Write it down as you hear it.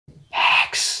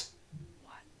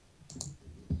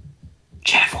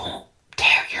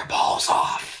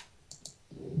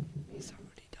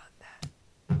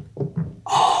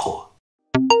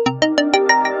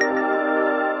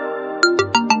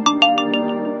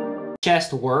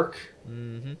chest work?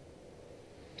 Mm-hmm.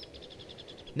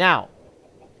 Now,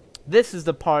 this is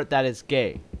the part that is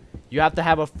gay. You have to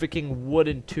have a freaking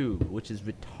wooden tube, which is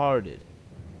retarded.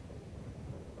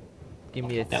 Give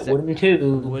me a That wooden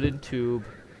tube. Wooden tube.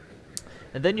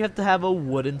 And then you have to have a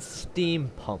wooden steam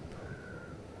pump,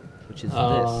 which is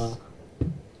this.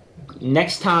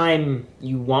 Next time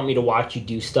you want me to watch you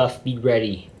do stuff, be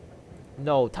ready.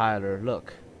 No, Tyler,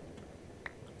 look.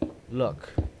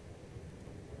 Look.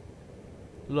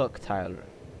 Look, Tyler.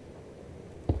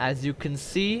 As you can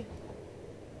see,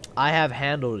 I have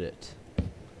handled it.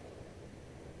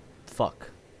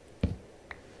 Fuck.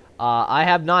 I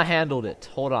have not handled it.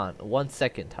 Hold on. 1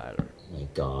 second, Tyler. Oh my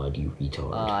god, you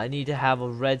retard. I need to have a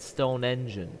redstone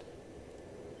engine.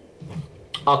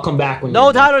 I'll come back when No,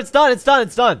 you're Tyler, done. it's done. It's done.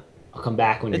 It's done. I'll come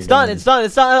back when It's you're done. done. It's done.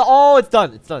 It's done. Oh, it's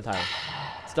done. It's done. It's done, Tyler.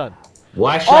 It's done.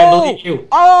 Why should I believe you?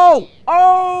 Oh!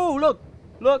 Oh! Look!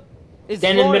 Look! It's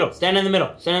Stand in the growing. middle. Stand in the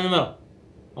middle. Stand in the middle.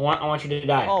 I want you to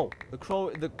die. Oh,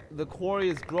 the quarry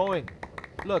is growing.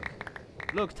 Look,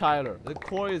 look, Tyler. The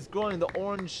quarry is growing. The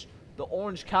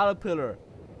orange caterpillar.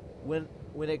 When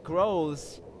it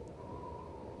grows.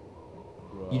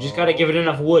 You just gotta give it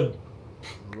enough wood.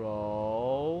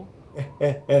 Grow.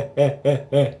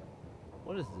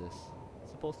 What is this?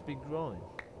 It's supposed to be growing.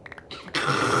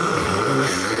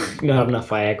 You don't have enough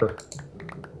Viagra.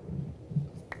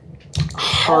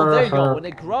 Oh, there you go. When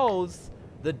it grows,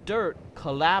 the dirt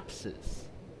collapses.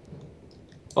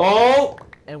 Oh!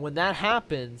 And when that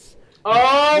happens,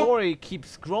 Oh! the quarry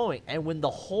keeps growing. And when the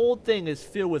whole thing is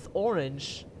filled with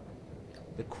orange,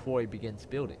 the quarry begins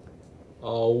building.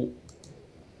 Oh.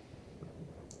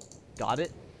 Got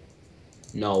it?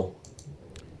 No.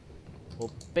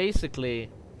 Well, basically...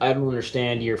 I don't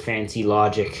understand your fancy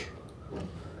logic.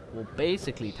 Well,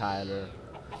 basically, Tyler,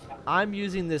 I'm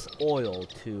using this oil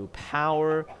to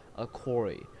power a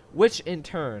quarry, which in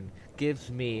turn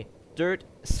gives me dirt,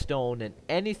 stone, and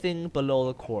anything below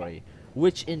the quarry,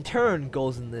 which in turn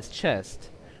goes in this chest,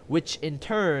 which in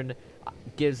turn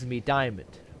gives me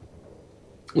diamond.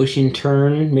 Which in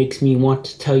turn makes me want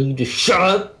to tell you to shut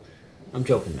up. I'm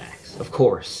joking, Max. Of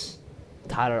course.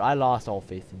 Tyler, I lost all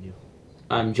faith in you.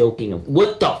 I'm joking.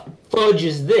 What the fudge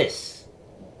is this?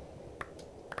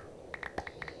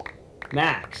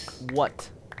 Max. What?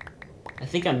 I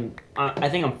think I'm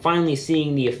finally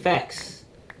seeing the effects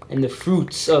and the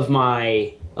fruits of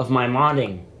my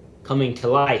modding coming to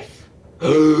life.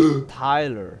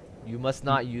 Tyler, you must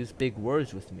not use big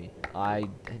words with me. I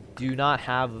do not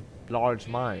have a large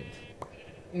mind.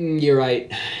 You're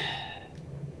right.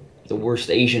 The worst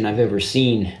Asian I've ever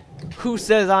seen. Who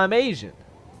says I'm Asian?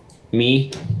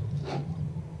 Me?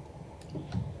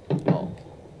 Oh.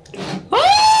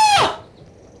 Ah!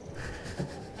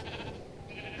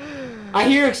 I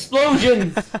hear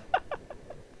explosions!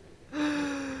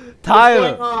 Tyler,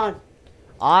 what's going on?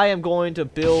 I am going to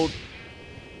build...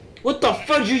 What the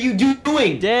fudge are you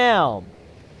doing? Damn!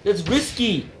 That's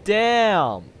risky.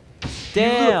 Damn!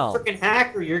 Damn! You're a freaking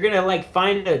hacker. You're gonna like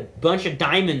find a bunch of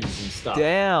diamonds and stuff.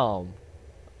 Damn!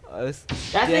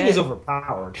 That thing is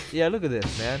overpowered. Yeah, look at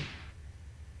this, man.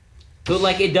 So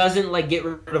like it doesn't like get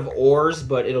rid of ores,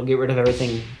 but it'll get rid of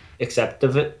everything except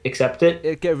it.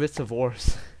 It get rid of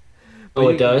ores. Oh,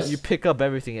 it does? You pick up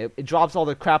everything. It drops all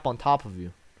the crap on top of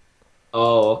you.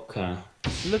 Oh, okay.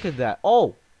 Look at that.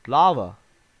 Oh, lava.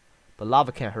 But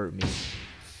lava can't hurt me.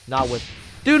 Not with...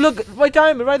 Dude, look! Right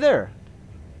diamond, right there!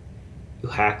 You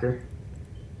hacker.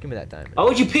 Give me that diamond. Why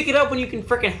would you pick it up when you can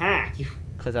frickin' hack?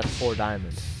 Because that's 4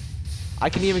 diamonds. I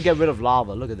can even get rid of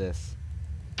lava. Look at this.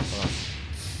 Hold on.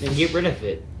 Then get rid of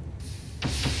it.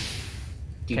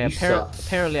 Dude, Okay, you suck.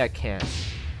 apparently I can't.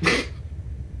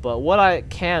 But what I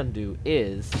can do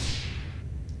is...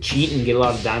 Cheat and get a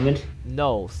lot of diamond?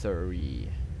 No, sirree.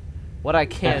 What I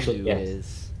can Actually, do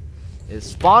yes. is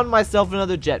spawn myself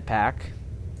another jetpack.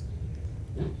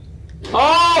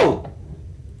 Oh!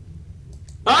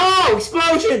 Oh!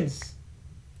 Explosions!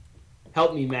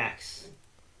 Help me, Max.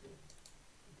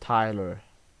 Tyler.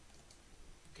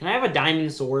 Can I have a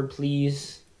diamond sword,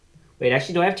 please? Wait,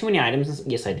 actually, do I have too many items?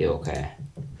 Yes, I do. Okay.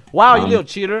 Wow, you little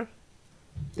cheater.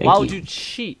 Thank Why you. would you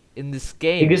cheat in this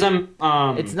game? Because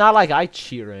I'm It's not like I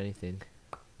cheat or anything.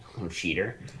 I'm a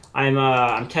cheater.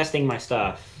 I'm testing my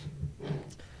stuff.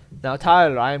 Now,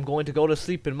 Tyler, I am going to go to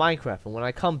sleep in Minecraft, and when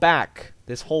I come back,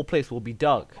 this whole place will be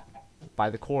dug by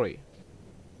the quarry.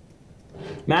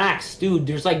 Max, dude,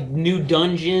 there's like new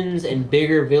dungeons and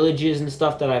bigger villages and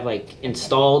stuff that I've like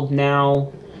installed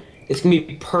now. It's gonna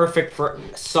be perfect for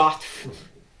soft.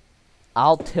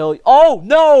 I'll tell you. Oh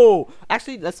no!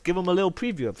 Actually, let's give him a little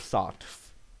preview of soft.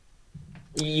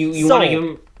 You want to give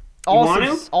him?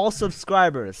 All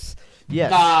subscribers.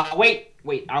 Yes. Wait.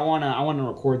 I wanna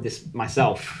record this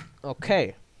myself.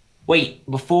 Okay. Wait,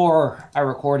 before I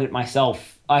record it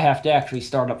myself, I have to actually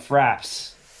start up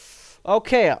Fraps.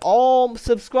 Okay, all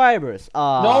subscribers.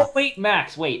 No, wait,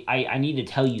 Max, wait. I need to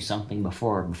tell you something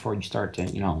before you start to,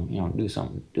 do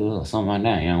something like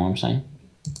that. You know what I'm saying?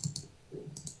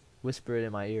 Whisper it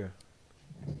in my ear.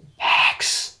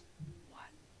 Max. What?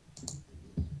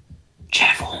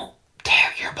 Jeff won't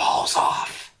tear your balls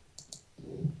off.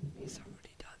 He's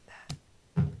already done that.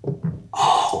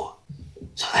 Oh,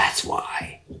 so that's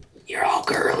why you're all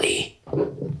girly.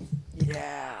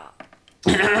 Yeah.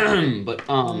 But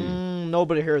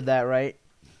nobody heard that, right?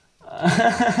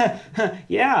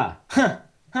 Yeah.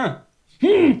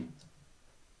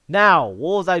 Now,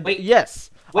 what was I? Wait.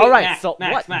 Yes. Wait, all right. Max, so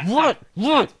Max, what? Max, What?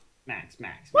 What? Max.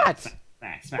 What?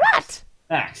 Max. What?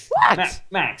 Max. What?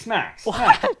 Max.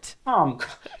 What? Calm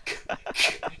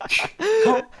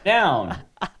down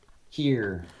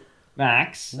here,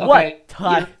 Max. Okay. What?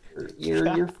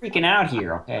 You're freaking out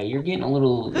here. Okay, you're getting a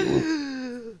little.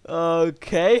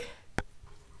 Okay.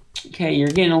 Okay, you're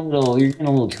getting a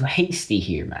little too hasty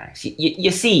here, Max.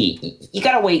 You see, you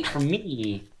gotta wait for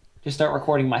me to start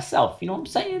recording myself. You know what I'm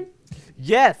saying?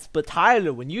 Yes, but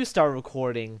Tyler, when you start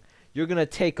recording, you're gonna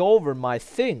take over my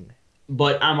thing.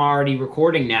 But I'm already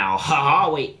recording now.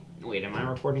 Haha. Wait. Am I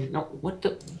recording? No. What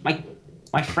the? My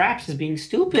Fraps is being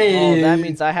stupid. Oh, that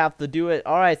means I have to do it.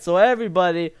 All right. So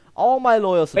everybody, all my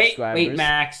loyal subscribers. Wait,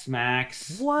 Max.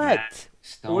 What? Max,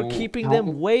 We're keeping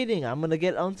them waiting. I'm gonna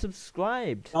get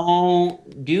unsubscribed.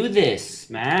 Don't do this,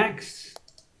 Max.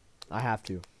 I have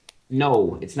to.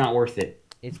 No, it's not worth it.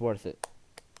 It's worth it.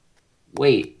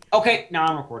 Wait. Okay, now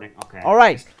I'm recording. Okay. All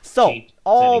right. So Change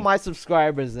all setting. my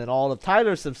subscribers and all of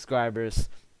Tyler's subscribers.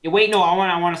 Wait, no, I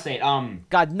want to say it.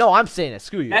 God, no, I'm saying it.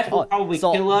 Screw you. Jeff will probably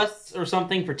kill us or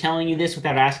something for telling you this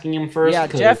without asking him first. Yeah,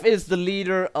 Jeff is the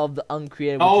leader of the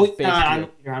uncreative. Oh, he's not. I'm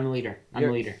the leader. I'm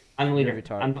the leader. You're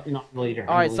retarded. I'm not the leader.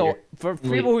 All right, so for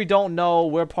people who don't know,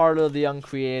 we're part of the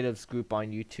Uncreatives group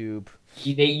on YouTube.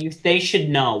 They should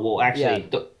know. Well, actually,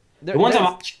 the ones I'm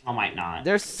watching, I might not.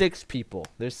 There's 6 people.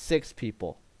 There's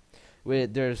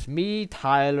me,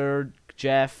 Tyler,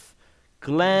 Jeff,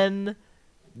 Glenn,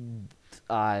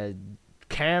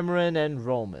 Cameron, and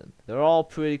Roman. They're all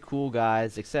pretty cool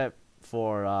guys, except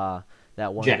for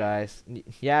that one guy.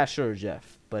 Yeah, sure,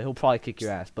 Jeff, but he'll probably kick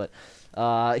your ass. But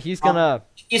he's gonna.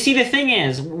 You see, the thing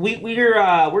is,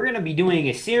 we're gonna be doing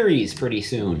a series pretty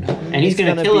soon, and he's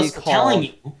gonna kill us for telling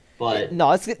you. But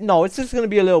no, it's just gonna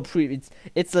be a little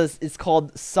it's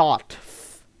called SOT.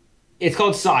 It's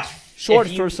called SOT. Short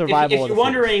for survival. If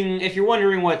you're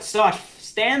wondering what SOT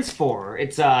stands for,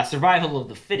 it's survival of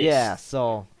the fittest. Yeah.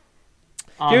 So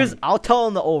I'll tell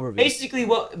them the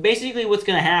overview. Basically what's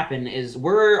gonna happen is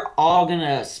we're all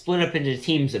gonna split up into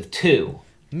teams of 2.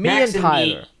 Max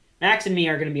and me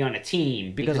are gonna be on a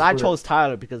team because I chose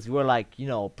Tyler because we're like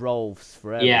bros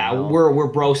forever. Yeah,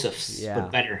 we're brosifs,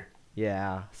 but better.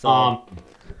 Yeah. So.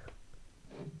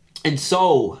 And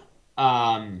so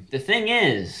the thing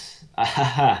is,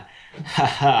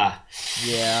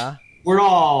 yeah, we're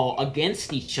all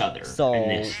against each other. So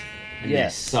in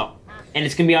this. So, and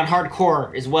it's gonna be on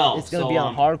hardcore as well. It's gonna be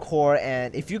on hardcore,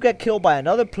 and if you get killed by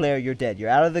another player, you're dead. You're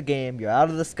out of the game. You're out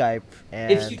of the Skype.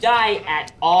 And if you die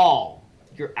at all,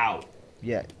 you're out.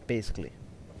 Yeah, basically.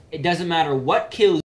 It doesn't matter what kills